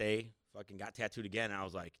right. Next day, fucking got tattooed again, and I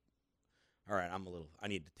was like, all right, I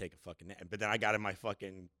need to take a fucking nap. But then I got in my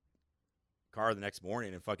fucking car the next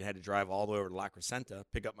morning and fucking had to drive all the way over to La Crescenta,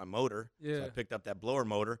 pick up my motor. Yeah. So I picked up that blower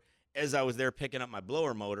motor. As I was there picking up my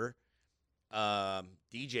blower motor,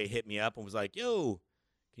 DJ hit me up and was like, yo,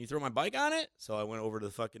 can you throw my bike on it? So I went over to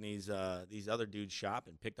the fucking these other dudes' shop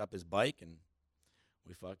and picked up his bike, and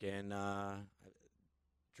we fucking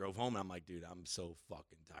drove home. And I'm like, dude, I'm so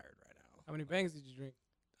fucking tired right now. How many bangs did you drink?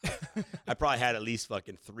 I probably had at least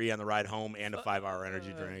fucking 3 on the ride home and a 5-hour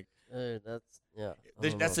energy drink. That's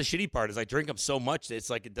the shitty part is I drink them so much that it's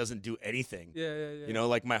like it doesn't do anything. Yeah. You know,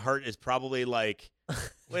 like my heart is probably like,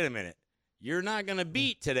 wait a minute, you're not gonna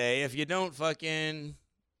beat today if you don't fucking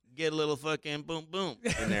get a little fucking boom boom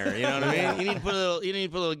in there. You know what I mean? You need to put a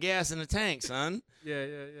little gas in the tank, son. Yeah.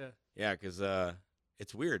 Yeah, because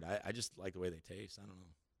it's weird. I just like the way they taste. I don't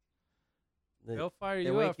know. They'll fire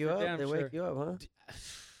you up. They wake you up, huh?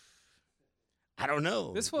 I don't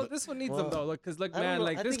know. This one needs them though. Look, man,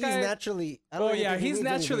 like this guy. He's naturally. He's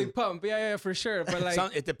naturally pumped. Yeah, for sure. But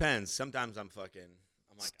like, it depends. Sometimes I'm like,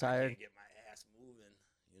 tired. I can't get my ass moving.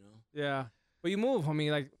 You know. Yeah, but you move, homie.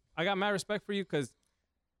 Like, I got mad respect for you because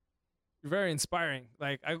you're very inspiring.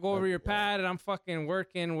 Like, I go over your pad and I'm fucking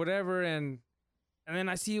working, whatever, and then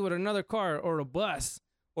I see you with another car or a bus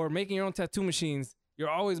or making your own tattoo machines. You're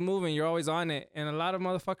always moving. You're always on it. And a lot of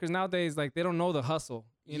motherfuckers nowadays, like, they don't know the hustle.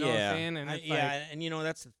 You know what I'm saying? And and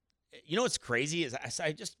that's, what's crazy is I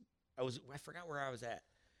forgot where I was at.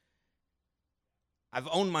 I've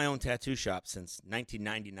owned my own tattoo shop since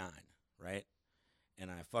 1999, right? And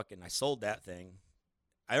I sold that thing.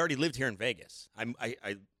 I already lived here in Vegas.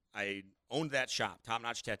 I owned that shop, Top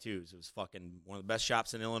Notch Tattoos. It was fucking one of the best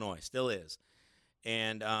shops in Illinois, still is.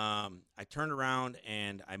 And I turned around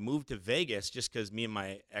and I moved to Vegas just because me and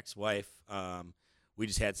my ex-wife, we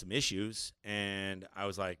just had some issues. And I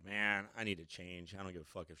was like, man, I need to change. I don't give a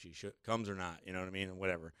fuck if she comes or not. You know what I mean? And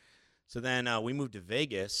whatever. So then we moved to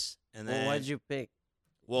Vegas. And then, why'd you pick?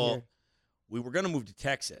 Well, we were going to move to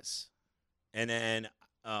Texas. And then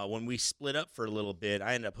when we split up for a little bit,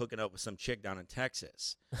 I ended up hooking up with some chick down in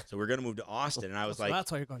Texas. So we're going to move to Austin. And I was like,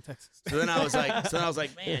 that's why you're going to Texas. So then I was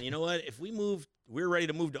like, man, you know what? If we were ready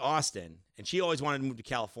to move to Austin, and she always wanted to move to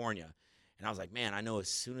California. And I was like, man, I know as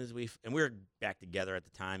soon as and we were back together at the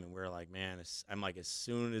time, and we were like, man, I'm like, as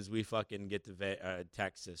soon as we fucking get to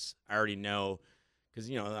Texas, I already know, Because,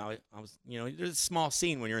 you know, I was, you know, there's a small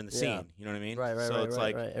scene when you're in the scene. You know what I mean? Right, so it's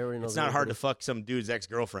like, it's not hard to fuck some dude's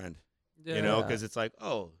ex-girlfriend, you know, because it's like,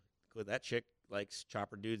 oh, cool, that chick likes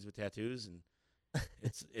chopper dudes with tattoos, and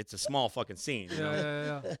it's a small fucking scene. You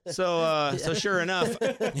know? So sure enough,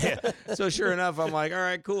 So sure enough, I'm like, all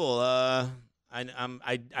right, cool. I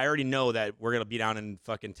already know that we're gonna be down in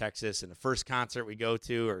fucking Texas, and the first concert we go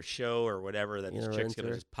to or show or whatever, that this chick's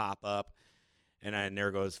gonna just pop up, and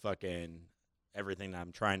there goes fucking everything that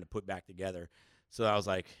I'm trying to put back together. So I was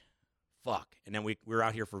like, fuck. And then we were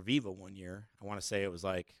out here for Viva one year. I want to say it was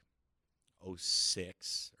like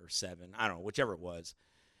 06 or 07. I don't know, whichever it was.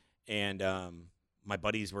 And my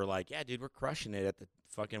buddies were like, yeah, dude, we're crushing it at the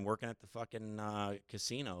fucking working at the fucking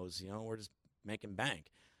casinos. You know, we're just making bank.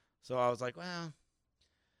 So I was like, well,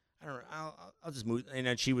 I don't know. I'll just move. And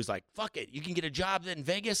then she was like, fuck it. You can get a job in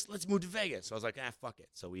Vegas. Let's move to Vegas. So I was like, fuck it.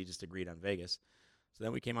 So we just agreed on Vegas. So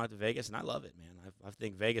then we came out to Vegas, and I love it, man. I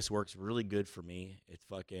think Vegas works really good for me. It's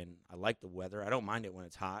fucking, I like the weather. I don't mind it when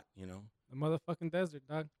it's hot, you know. The motherfucking desert,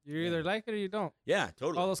 dog. You either like it or you don't. Yeah,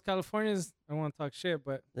 totally. All those Californians, I want to talk shit,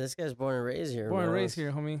 but this guy's born and raised here. Born and raised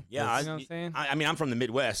here, homie. Yeah, you know what I'm saying? I mean, I'm from the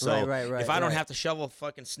Midwest, so right, if I don't have to shovel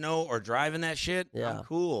fucking snow or drive in that shit, I'm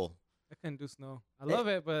cool. I couldn't do snow. I love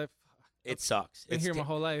it, but it sucks. Been here my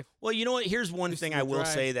whole life. Well, you know what? Here's one thing I will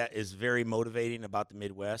say that is very motivating about the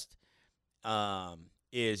Midwest.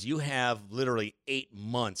 Is you have literally 8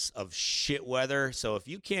 months of shit weather. So if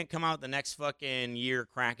you can't come out the next fucking year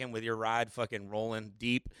cracking with your ride fucking rolling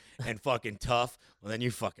deep and fucking tough, well, then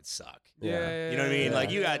you fucking suck. Yeah. You know what I mean?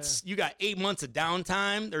 Like you got 8 months of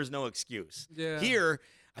downtime. There's no excuse. Yeah. Here,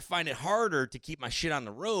 I find it harder to keep my shit on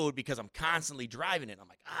the road because I'm constantly driving it. I'm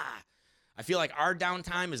like, I feel like our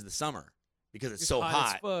downtime is the summer because it's so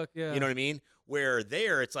hot. As fuck, yeah. You know what I mean? Where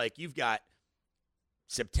there, it's like you've got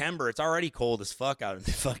September, it's already cold as fuck out in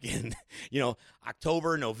the fucking, you know,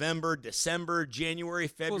 October, November, December, January,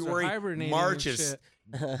 February, March is,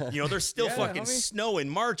 you know, there's still fucking snow in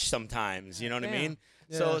March sometimes, you know what I mean?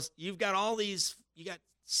 Yeah. So you've got all these, you got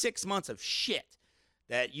 6 months of shit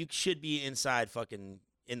that you should be inside fucking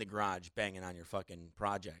in the garage banging on your fucking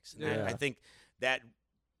projects. And I think that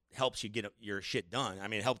helps you get your shit done. I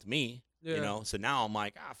mean, it helped me, you know, so now I'm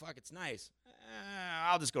like, fuck, it's nice.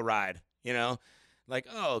 I'll just go ride, you know? Like,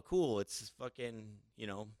 oh, cool. It's fucking, you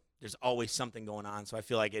know, there's always something going on. So I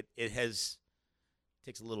feel like it takes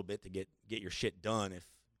a little bit to get your shit done if,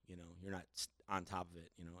 you know, you're not on top of it,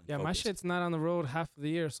 you know. Yeah, my shit's not on the road half of the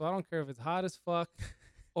year, so I don't care if it's hot as fuck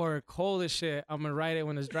or cold as shit. I'm going to ride it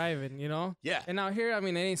when it's driving, you know? Yeah. And out here, I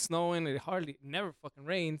mean, it ain't snowing. It never fucking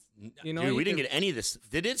rains. You know? Dude, we didn't get any of this.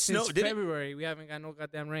 Did it snow? Since February, we haven't got no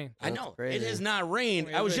goddamn rain. I know. It has not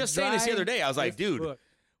rained. I was just saying this the other day. I was like, dude.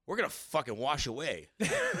 We're gonna fucking wash away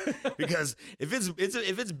because if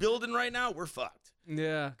it's building right now, we're fucked.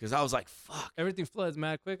 Yeah. Because I was like, fuck. Everything floods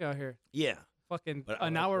mad quick out here. Yeah. Fucking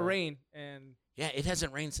an hour rain and. Yeah, it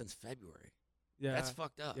hasn't rained since February. Yeah. That's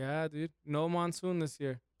fucked up. Yeah, dude. No monsoon this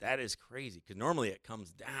year. That is crazy because normally it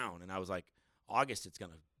comes down, and I was like, August it's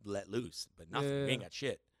gonna let loose, but nothing. We ain't got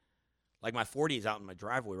shit. Like my 40 is out in my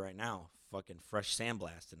driveway right now, fucking fresh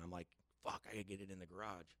sandblast, and I'm like, fuck, I gotta get it in the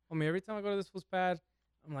garage. I mean, every time I go to this fool's pad,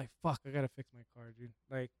 I'm like, fuck, I gotta fix my car, dude.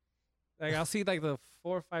 Like I'll see like the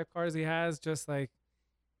 4 or 5 cars he has, just like,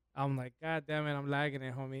 I'm like, God damn it, I'm lagging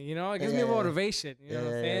it, homie. You know, it gives me motivation. You know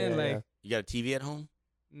what I'm saying? Like, you got a TV at home?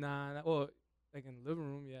 Nah, well, like in the living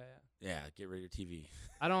room, yeah. Yeah, get rid of your TV.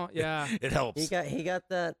 I don't. Yeah, it helps. He got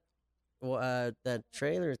that, that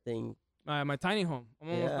trailer thing. My tiny home. I'm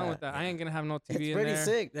almost done with that. I ain't gonna have no TV in there. It's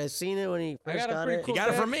pretty sick. I've seen it when he first got it. He got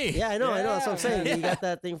it from me. Yeah, I know. That's what I'm saying. He got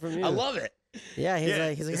that thing from you. I love it. Yeah, he's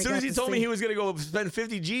like, as soon as he told me he was gonna go spend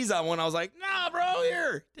 50 G's on one, I was like, nah, bro,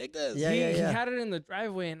 here, take this. Yeah, he had it in the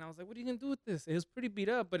driveway, and I was like, what are you gonna do with this? It was pretty beat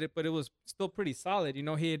up, but it was still pretty solid. You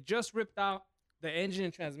know, he had just ripped out the engine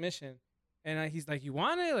and transmission, and he's like, you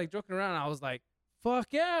want it? Like joking around. I was like, fuck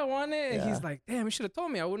yeah, I want it. And he's like, damn, you should have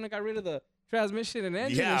told me. I wouldn't have got rid of the transmission and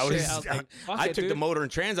engine. Yeah, and shit. I took the motor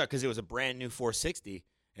and trans out because it was a brand new 460,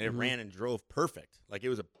 and it ran and drove perfect. Like it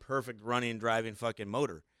was a perfect running, driving fucking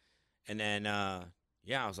motor. And then, I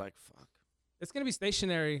was like, fuck. It's going to be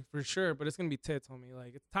stationary for sure, but it's going to be tits, homie.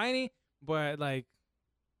 Like, it's tiny, but, like,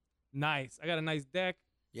 nice. I got a nice deck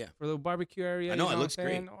for the barbecue area. I know, it looks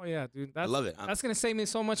great. Oh, yeah, dude. I love it. That's going to save me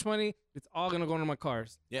so much money. It's all going to go into my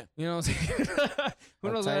cars. Yeah. You know what I'm saying?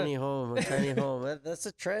 Who knows? Tiny home. That's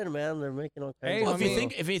a trend, man. They're making all kinds of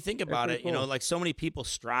stuff. If you think about it, you know, like so many people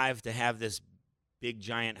strive to have this big,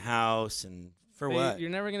 giant house, and for what? You're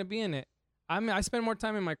never going to be in it. I mean, I spend more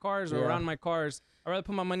time in my cars or around my cars. I'd rather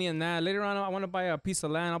put my money in that. Later on, I want to buy a piece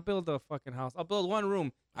of land. I'll build a fucking house. I'll build one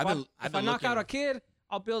room. If I knock out a kid,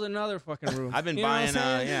 I'll build another fucking room. I've been buying.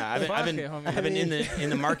 I've been in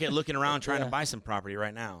the market looking around trying to buy some property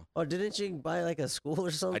right now. Oh, didn't you buy like a school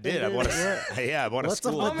or something? I did. I bought a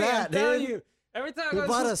school. What's up with that, dude? You, every time you I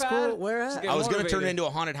bought go a school. Where at? I was gonna turn it into a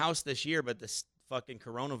haunted house this year, but this fucking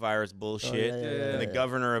coronavirus bullshit and the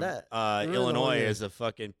governor of Illinois is a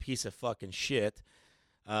fucking piece of fucking shit.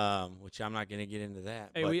 Which I'm not gonna get into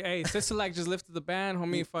that. Hey, Sister Like just lifted the ban,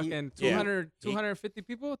 homie. Fucking 250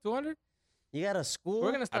 people, 200. You got a school?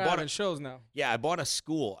 We're gonna start having shows now. Yeah, I bought a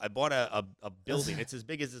school. I bought a building. It's as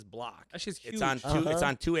big as this block. That shit's huge. It's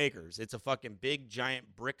on 2 acres. It's a fucking big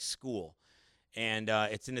giant brick school, and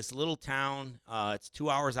it's in this little town. It's 2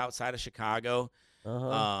 hours outside of Chicago.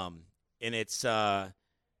 And it's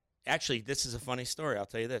actually, this is a funny story. I'll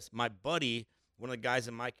tell you this. My buddy, one of the guys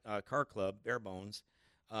in my car club, Bare Bones,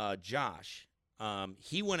 Josh,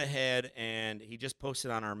 he went ahead and he just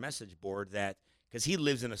posted on our message board that because he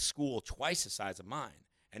lives in a school twice the size of mine.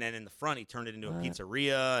 And then in the front, he turned it into a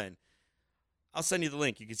pizzeria. And I'll send you the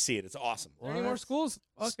link. You can see it. It's awesome. Any more schools?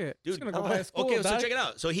 Fuck it. Dude, gonna go buy a school, okay, so check it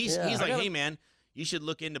out. So he's like, hey, man, you should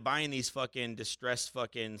look into buying these fucking distressed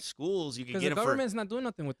fucking schools. You can get them for... Because the government's not doing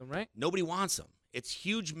nothing with them, right? Nobody wants them. It's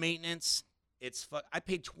huge maintenance. I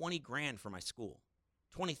paid $20,000 for my school.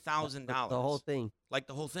 $20,000. The whole thing. Like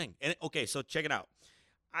the whole thing. And okay, so check it out.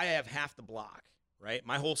 I have half the block, right?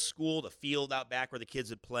 My whole school, the field out back where the kids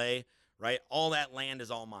would play, right? All that land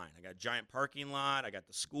is all mine. I got a giant parking lot. I got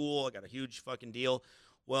the school. I got a huge fucking deal.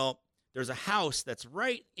 Well, there's a house that's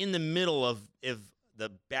right in the middle of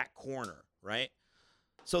the back corner, right?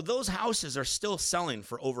 So those houses are still selling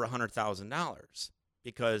for over $100,000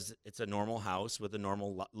 because it's a normal house with a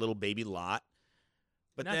normal little baby lot.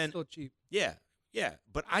 But that's then still cheap. Yeah.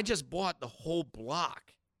 But I just bought the whole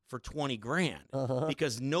block for $20,000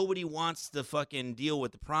 because nobody wants to fucking deal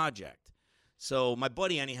with the project. So my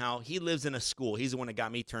buddy, anyhow, he lives in a school. He's the one that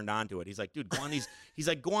got me turned on to it. He's like, dude, go on these. He's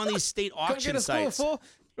like, go on these state auction sites.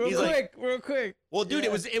 Real quick. Well, dude,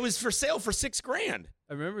 it was for sale for $6,000.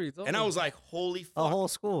 I remember you told me. And I was like, holy fuck. A whole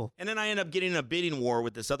school. And then I ended up getting in a bidding war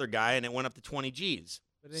with this other guy, and it went up to 20 G's.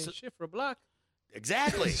 But it ain't shit for a block.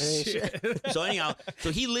 Exactly. So anyhow,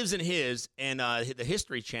 so he lives in his, and the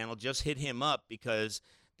History Channel just hit him up because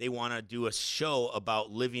they want to do a show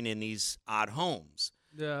about living in these odd homes.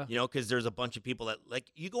 Yeah. You know, because there's a bunch of people that, like,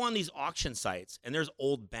 you go on these auction sites, and there's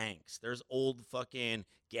old banks. There's old fucking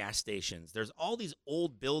gas stations. There's all these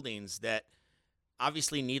old buildings that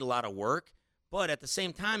obviously need a lot of work. But at the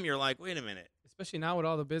same time, you're like, wait a minute. Especially now with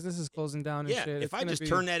all the businesses closing down and shit. Yeah, if I just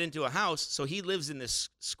turn that into a house, so he lives in this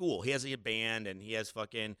school. He has a band, and he has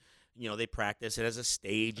fucking, you know, they practice. It has a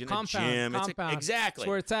stage and a gym. Exactly. That's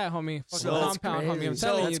where it's at, homie. Fucking compound, homie. I'm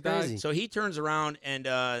telling you, crazy. So he turns around, and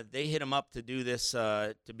they hit him up to do this,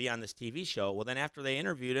 to be on this TV show. Well, then after they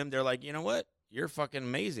interviewed him, they're like, you know what? You're fucking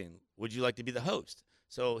amazing. Would you like to be the host?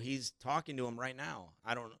 So he's talking to him right now.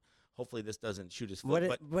 I don't know. Hopefully this doesn't shoot his foot.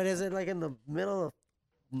 But is it like in the middle of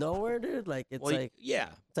nowhere, dude? Like it's it's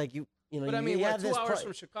like you know. But I mean, you we're have 2 hours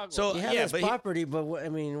from Chicago. So you have this property, but what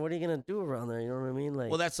are you gonna do around there? You know what I mean? Like,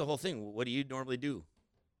 well, that's the whole thing. What do you normally do?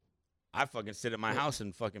 I fucking sit at my house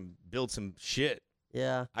and fucking build some shit.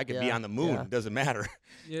 Yeah, I could be on the moon. It doesn't matter.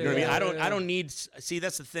 Yeah, you know what I mean? I don't need. See,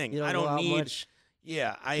 that's the thing. You I don't need. Much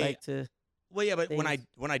like to. Well, yeah, but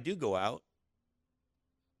when I do go out,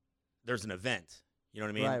 there's an event. You know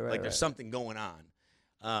what I mean? Right, there's something going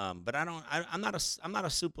on. But I'm not a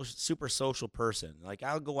super social person. Like,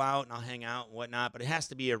 I'll go out and I'll hang out and whatnot, but it has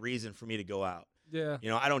to be a reason for me to go out. Yeah. You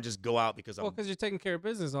know, I don't just go out because because you're taking care of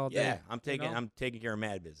business all day. Yeah, I'm taking care of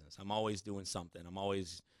mad business. I'm always doing something. I'm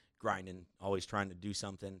always grinding, always trying to do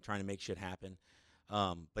something, trying to make shit happen.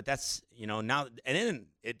 But that's, you know, now, and then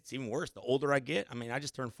it's even worse. The older I get, I mean, I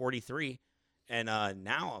just turned 43, and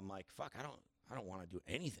now I'm like, fuck, I don't want to do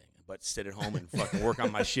anything but sit at home and fucking work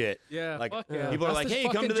on my shit. Yeah, like yeah. People are like, hey,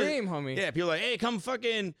 come to the dream, homie. Yeah, people are like, hey, come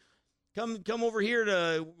over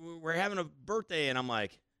here we're having a birthday, and I'm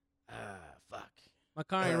like, fuck. My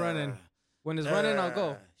car ain't running. When it's running, I'll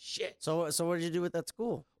go. Shit. So what did you do with that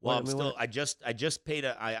school? Well, I just paid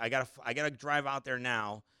I gotta drive out there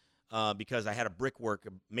now, because I had a brickwork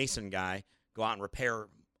mason guy go out and repair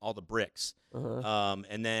all the bricks.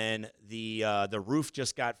 And then the roof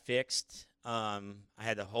just got fixed. I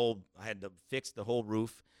had to fix the whole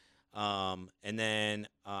roof. And then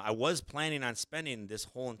I was planning on spending this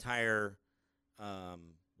whole entire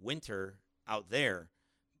winter out there,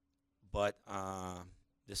 but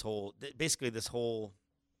this whole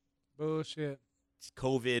bullshit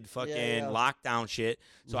COVID fucking lockdown shit.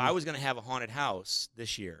 So I was gonna have a haunted house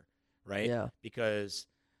this year, right? Yeah. Because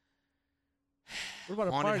What about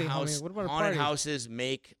a party, homie? What about a party? Haunted houses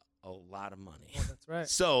make a lot of money. Oh, that's right.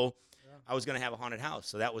 So I was going to have a haunted house.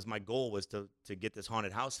 So that was my goal, was to get this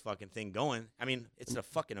haunted house fucking thing going. I mean, it's a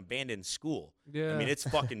fucking abandoned school. Yeah. I mean, it's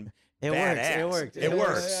fucking It badass. works. It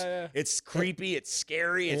works. Yeah. It's creepy. It's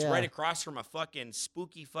scary. It's Yeah. right across from a fucking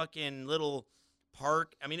spooky fucking little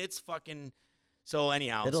park. I mean, it's fucking. So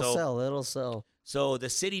anyhow, It'll sell. So the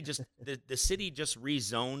city just the city just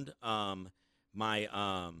rezoned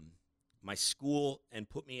my school and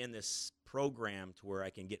put me in this program to where I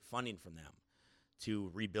can get funding from them to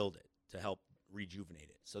rebuild it, to help rejuvenate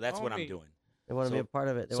it. So that's what I'm doing. They want to be a part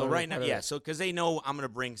of it. So right now, yeah. So because they know I'm going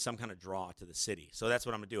to bring some kind of draw to the city. So that's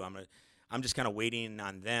what I'm going to do. I'm just kind of waiting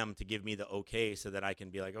on them to give me the okay so that I can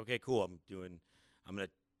be like, okay, cool. I'm going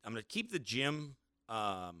to keep the gym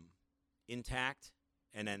intact.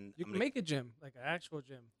 And then you can make a gym, like an actual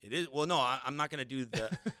gym. It is. Well, no, I'm not going to do the.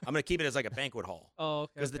 I'm going to keep it as like a banquet hall. Oh,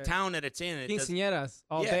 okay. Because the town that it's in, quinceañeras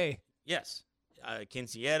all day. Yes,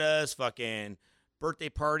 quinceañeras, fucking birthday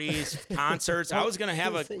parties, concerts. I was gonna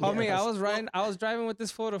have a. Homie, I was driving with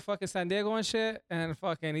this fool to fucking San Diego and shit, and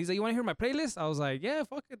fucking he's like, "You want to hear my playlist?" I was like, "Yeah,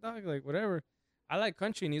 fuck it, dog. Like whatever." I like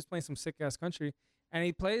country, and he was playing some sick ass country, and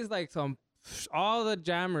he plays like all the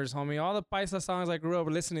jammers, homie, all the paisa songs I grew up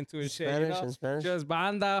listening to and shit. In Spanish. Just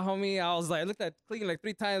banda, homie. I was like, I looked at Cleen like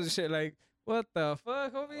 3 times and shit, like, what the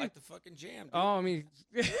fuck, homie? I like the fucking jam, dude. Oh, I mean,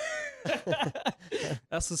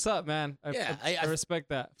 that's what's up, man. I respect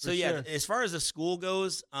that. So yeah, as far as the school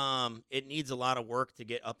goes, it needs a lot of work to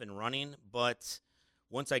get up and running. But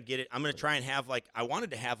once I get it, I'm gonna try and have I wanted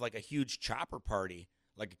to have like a huge chopper party,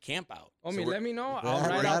 like a camp out. Homie, let me know. I'll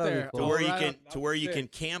ride out there. To where you can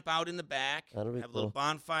camp out in the back, have a little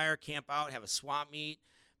bonfire, camp out, have a swap meet.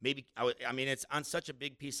 Maybe I mean it's on such a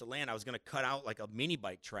big piece of land. I was gonna cut out like a mini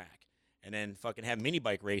bike track. And then fucking have mini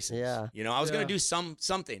bike races. Yeah. You know, I was gonna do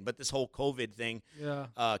something, but this whole COVID thing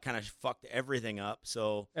kind of fucked everything up.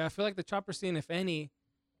 So yeah, I feel like the chopper scene, if any,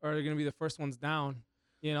 are gonna be the first ones down.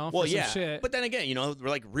 You know, well, for some shit. But then again, you know, we're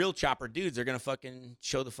like real chopper dudes. They're gonna fucking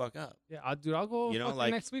show the fuck up. Yeah, I'll go.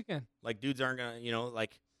 Next weekend. Like dudes aren't gonna, you know,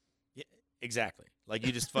 like yeah, exactly. Like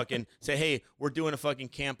you just fucking say, hey, we're doing a fucking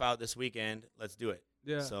camp out this weekend. Let's do it.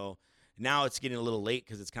 Yeah. So now it's getting a little late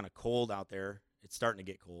because it's kind of cold out there. It's starting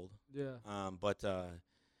to get cold. Yeah. But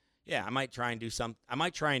yeah, I might try and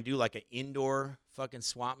do like an indoor fucking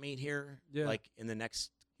swap meet here. Yeah. Like in the next.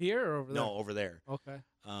 Here or over there? No, over there. Okay.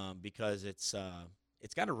 Because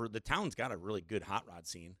the town's got a really good hot rod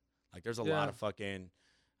scene. Like there's a lot of fucking.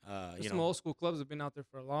 Some old school clubs have been out there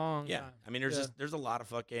for a long time. I mean, there's a lot of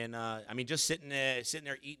fucking. I mean, just sitting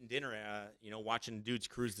there eating dinner. You know, watching dudes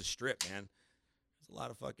cruise the strip, man. There's a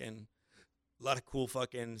lot of cool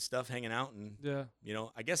fucking stuff hanging out, and you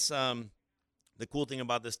know, I guess the cool thing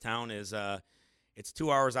about this town is it's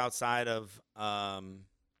 2 hours outside of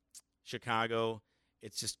Chicago.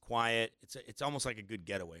 It's just quiet. It's almost like a good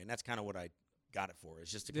getaway, and that's kind of what I got it for.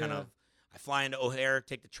 It's just to kind of I fly into O'Hare,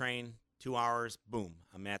 take the train, 2 hours, boom,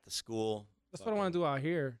 I'm at the school. That's what I want to do out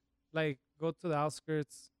here. Like go to the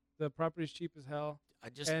outskirts. The property's cheap as hell.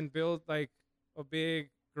 And build like a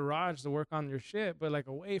big garage to work on your shit, but like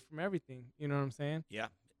away from everything. You know what I'm saying? Yeah.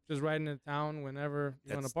 Just riding into town whenever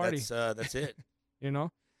you want to party. That's it. You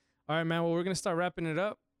know? All right, man. Well, we're going to start wrapping it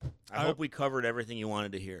up. I hope we covered everything you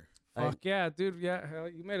wanted to hear. Fuck yeah, dude. Yeah, hell,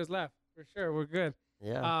 you made us laugh. For sure. We're good.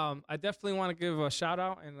 Yeah. I definitely want to give a shout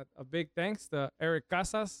out and a big thanks to Eric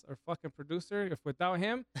Casas, our fucking producer. If without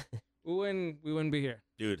him, we wouldn't be here.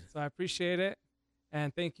 Dude. So I appreciate it.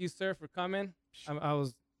 And thank you, sir, for coming. I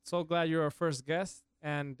was so glad you're our first guest.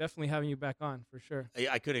 And definitely having you back on for sure.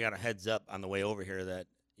 I could have got a heads up on the way over here that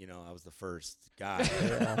you know I was the first guy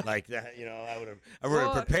like that. You know, I would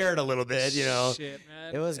have prepared a little bit. You know, shit,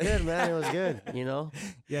 man. It was good, man. It was good. You know.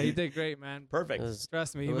 Yeah, you did great, man. Perfect.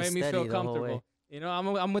 Trust me, you made me feel comfortable. You know,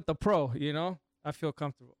 I'm with the pro. You know, I feel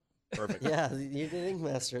comfortable. Perfect. Yeah, you're the ink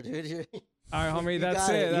master, dude. All right, homie. That's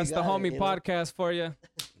it. That's the homie podcast for you.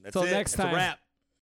 Until next time. It's a wrap.